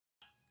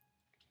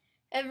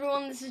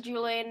Everyone, this is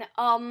Julian.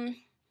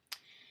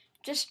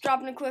 Just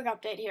dropping a quick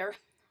update here.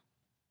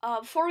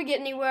 Before we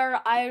get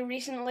anywhere, I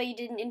recently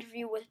did an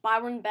interview with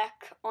Byron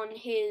Beck on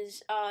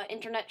his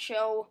internet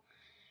show.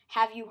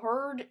 Have You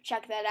Heard?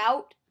 Check that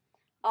out.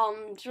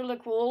 It's really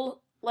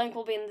cool. Link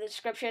will be in the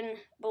description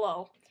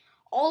below.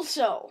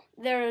 Also,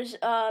 there's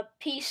a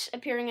piece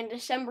appearing in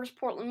December's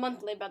Portland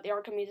Monthly about the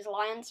Archimedes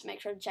Alliance. Make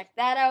sure to check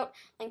that out.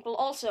 Link will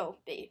also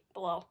be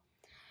below.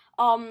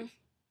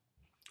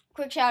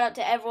 Quick shout out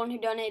to everyone who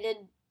donated.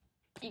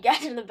 You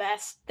guys are the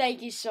best.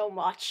 Thank you so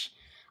much.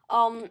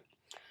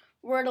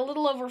 We're at a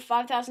little over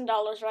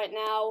 $5,000 right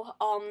now.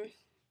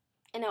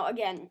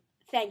 Again,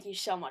 thank you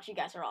so much. You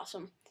guys are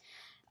awesome.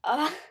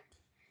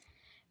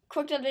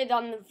 Quick update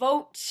on the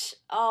votes.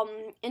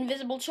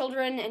 Invisible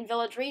Children and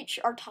Village Reach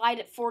are tied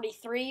at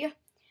 43,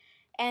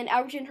 and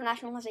Outreach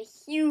International has a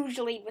huge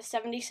lead with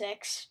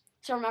 76.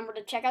 So remember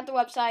to check out the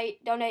website,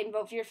 donate, and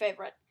vote for your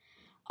favorite.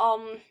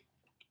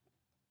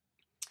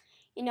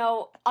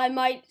 I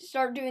might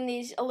start doing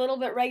these a little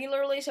bit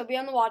regularly, so be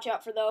on the watch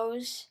out for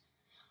those.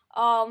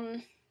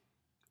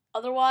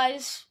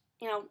 Otherwise,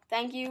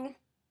 thank you.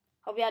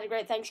 Hope you had a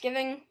great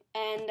Thanksgiving,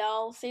 and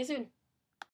I'll see you soon.